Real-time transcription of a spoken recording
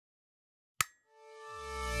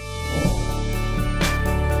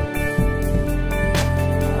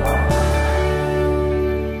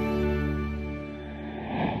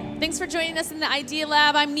for joining us in the Idea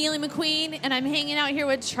Lab. I'm Neely McQueen, and I'm hanging out here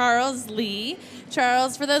with Charles Lee.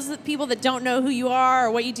 Charles, for those people that don't know who you are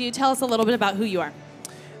or what you do, tell us a little bit about who you are.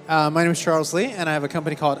 My name is Charles Lee, and I have a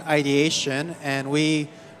company called Ideation, and we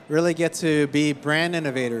really get to be brand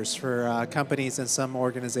innovators for companies and some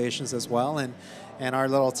organizations as well. And our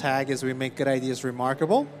little tag is we make good ideas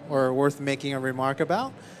remarkable or worth making a remark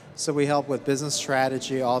about. So we help with business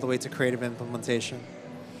strategy all the way to creative implementation.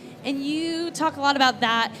 And you talk a lot about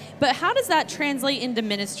that, but how does that translate into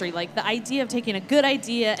ministry? Like the idea of taking a good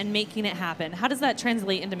idea and making it happen. How does that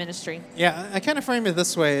translate into ministry? Yeah, I kind of frame it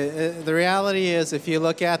this way. The reality is, if you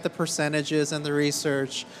look at the percentages and the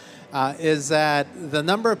research, is that the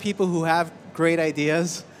number of people who have great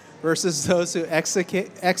ideas versus those who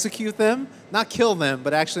execute them, not kill them,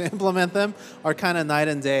 but actually implement them, are kind of night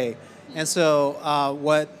and day. And so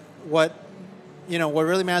what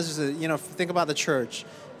really matters is, think about the church.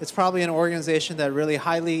 It's probably an organization that really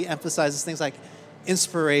highly emphasizes things like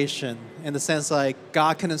inspiration, in the sense like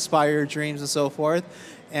God can inspire your dreams and so forth.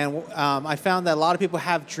 And I found that a lot of people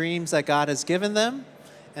have dreams that God has given them,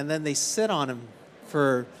 and then they sit on them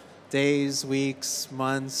for days, weeks,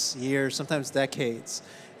 months, years, sometimes decades.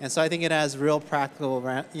 And so I think it has real practical,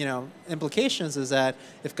 implications. Is that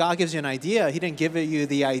if God gives you an idea, He didn't give you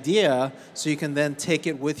the idea so you can then take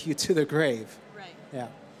it with you to the grave. Right. Yeah.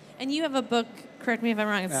 And you have a book. Correct me if I'm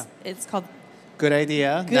wrong. It's called Good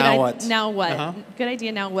Idea. Now What? Now what? Good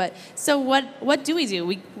idea. Now what? So what do we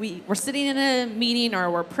do? We're sitting in a meeting or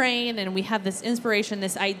we're praying and we have this inspiration,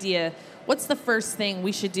 this idea. What's the first thing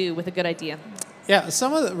we should do with a good idea? Yeah.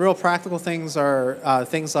 Some of the real practical things are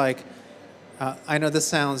things like. I know this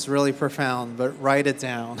sounds really profound, but write it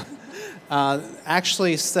down.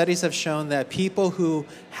 Actually, studies have shown that people who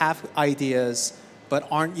have ideas but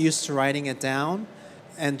aren't used to writing it down,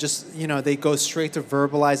 and just, they go straight to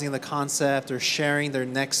verbalizing the concept or sharing their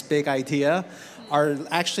next big idea, are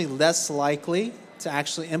actually less likely to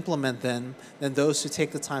actually implement them than those who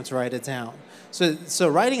take the time to write it down. So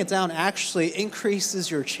writing it down actually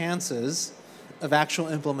increases your chances of actual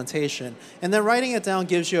implementation. And then writing it down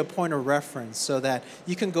gives you a point of reference so that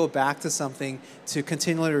you can go back to something to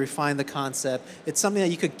continually refine the concept. It's something that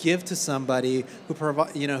you could give to somebody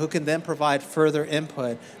who can then provide further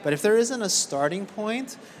input. But if there isn't a starting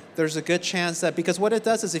point, there's a good chance that, because what it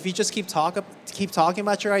does is if you just keep talking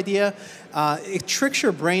about your idea, it tricks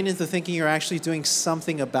your brain into thinking you're actually doing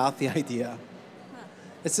something about the idea.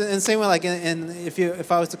 It's in the same way, like,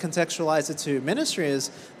 if I was to contextualize it to ministry,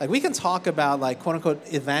 is like we can talk about like quote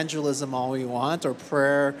unquote evangelism all we want, or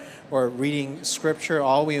prayer, or reading scripture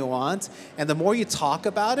all we want, and the more you talk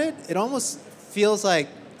about it, it almost feels like,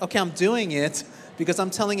 okay, I'm doing it because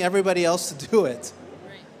I'm telling everybody else to do it.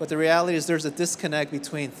 Right. But the reality is there's a disconnect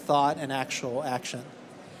between thought and actual action.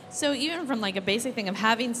 So even from like a basic thing of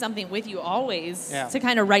having something with you always to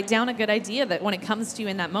kind of write down a good idea, that when it comes to you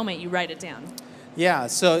in that moment, you write it down. Yeah,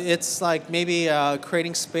 so it's like maybe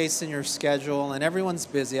creating space in your schedule, and everyone's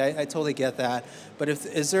busy. I totally get that. But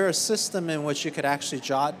is there a system in which you could actually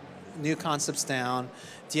jot new concepts down?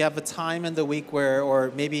 Do you have a time in the week where,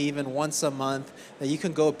 or maybe even once a month, that you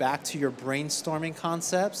can go back to your brainstorming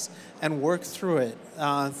concepts and work through it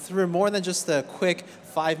through more than just a quick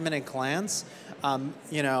 5-minute glance?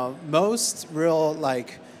 Most real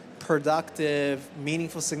productive,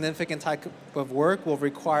 meaningful, significant type of work will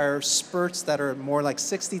require spurts that are more like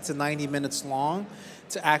 60 to 90 minutes long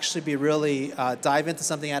to actually be really dive into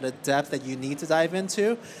something at a depth that you need to dive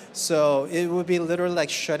into. So it would be literally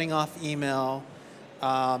like shutting off email,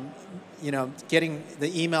 getting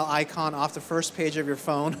the email icon off the first page of your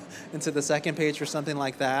phone into the second page or something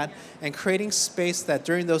like that, and creating space that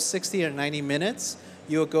during those 60 or 90 minutes,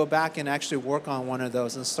 you will go back and actually work on one of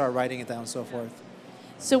those and start writing it down and so forth.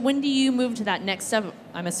 So when do you move to that next step?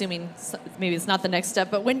 I'm assuming maybe it's not the next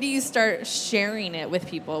step, but when do you start sharing it with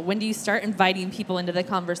people? When do you start inviting people into the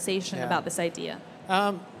conversation about this idea?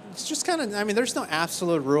 It's just kind of, there's no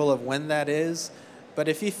absolute rule of when that is, but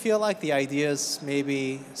if you feel like the idea is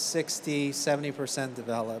maybe 60, 70%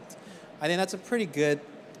 developed, I think that's a pretty good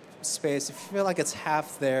space. If you feel like it's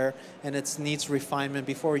half there and it needs refinement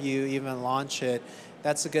before you even launch it,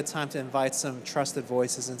 that's a good time to invite some trusted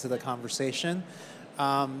voices into the conversation.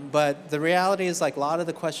 But the reality is, like, a lot of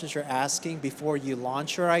the questions you're asking before you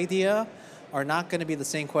launch your idea are not going to be the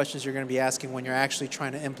same questions you're going to be asking when you're actually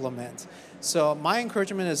trying to implement. So my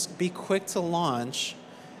encouragement is be quick to launch,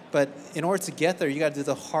 but in order to get there, you got to do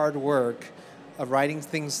the hard work of writing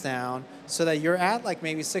things down so that you're at like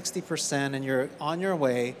maybe 60% and you're on your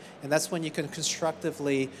way, and that's when you can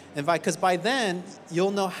constructively invite, because by then you'll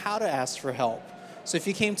know how to ask for help. So if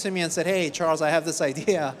you came to me and said, hey, Charles, I have this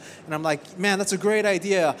idea, and I'm like, man, that's a great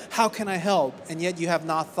idea. How can I help? And yet you have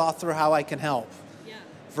not thought through how I can help. Yeah.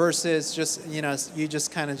 Versus just, you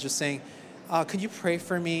just kind of just saying, can you pray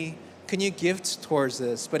for me? Can you give towards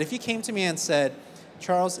this? But if you came to me and said,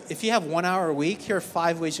 Charles, if you have 1 hour a week, here are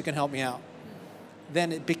 5 ways you can help me out.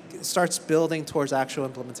 Then it starts building towards actual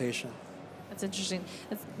implementation. That's interesting.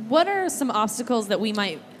 What are some obstacles that we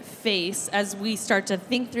might face as we start to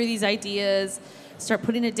think through these ideas, start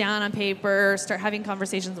putting it down on paper, start having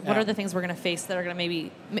conversations? What are the things we're going to face that are going to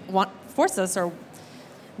maybe force us or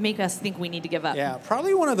make us think we need to give up? Yeah,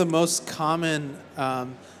 probably one of the most common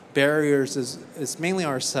barriers is mainly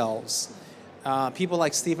ourselves. People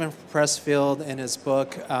like Stephen Pressfield in his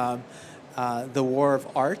book, The War of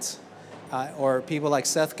Art, or people like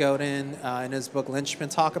Seth Godin in his book Lynchpin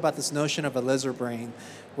talk about this notion of a lizard brain,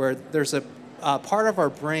 where there's a part of our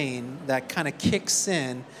brain that kind of kicks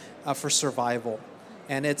in for survival.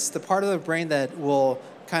 And it's the part of the brain that will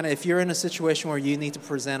kind of, if you're in a situation where you need to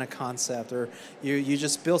present a concept or you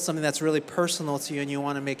just build something that's really personal to you and you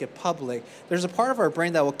want to make it public, there's a part of our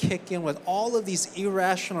brain that will kick in with all of these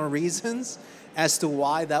irrational reasons as to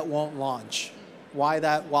why that won't launch, why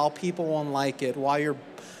people won't like it, why your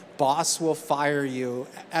boss will fire you,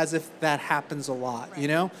 as if that happens a lot,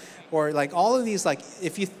 Or like all of these, like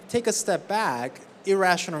if you take a step back,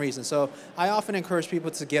 irrational reasons. So I often encourage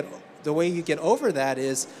people to the way you get over that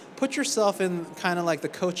is put yourself in kind of like the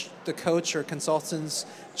coach or consultant's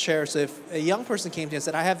chair. So if a young person came to you and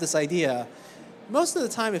said, I have this idea, most of the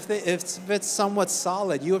time, if it's somewhat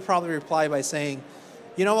solid, you would probably reply by saying,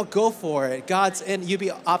 you know what, go for it. And you'd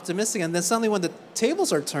be optimistic. And then suddenly when the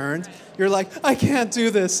tables are turned, you're like, I can't do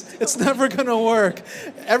this. It's never going to work.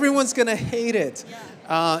 Everyone's going to hate it.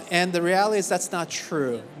 And the reality is that's not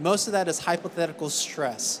true. Most of that is hypothetical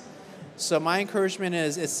stress. So my encouragement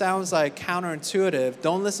is, it sounds like counterintuitive.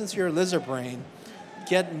 Don't listen to your lizard brain.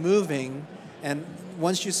 Get moving. And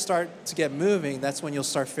once you start to get moving, that's when you'll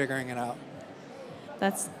start figuring it out.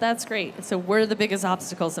 That's great. So we're the biggest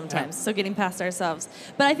obstacle sometimes, so getting past ourselves.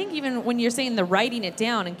 But I think even when you're saying the writing it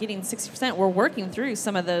down and getting 60%, we're working through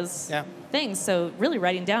some of those things. So really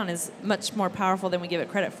writing down is much more powerful than we give it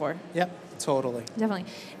credit for. Yep, totally. Definitely.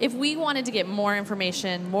 If we wanted to get more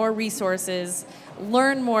information, more resources,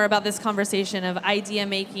 learn more about this conversation of idea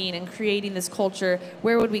making and creating this culture,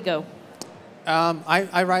 where would we go?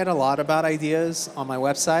 I write a lot about ideas on my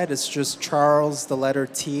website. It's just charles.lee.com.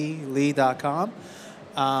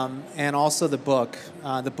 And also the book.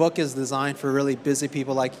 The book is designed for really busy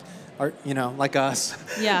people like us.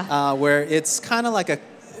 Yeah. Where it's kind of like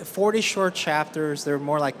 40 short chapters. They're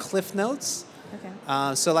more like cliff notes.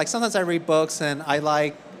 Okay. So like sometimes I read books and I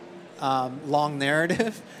like long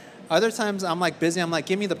narrative. Other times I'm like busy. I'm like,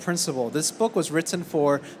 give me the principle. This book was written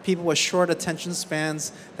for people with short attention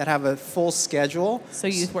spans that have a full schedule. So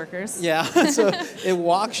youth workers. Yeah. So it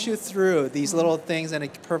walks you through these little things and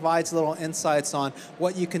it provides little insights on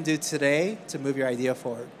what you can do today to move your idea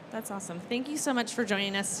forward. That's awesome. Thank you so much for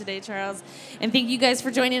joining us today, Charles. And thank you guys for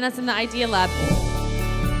joining us in the Idea Lab.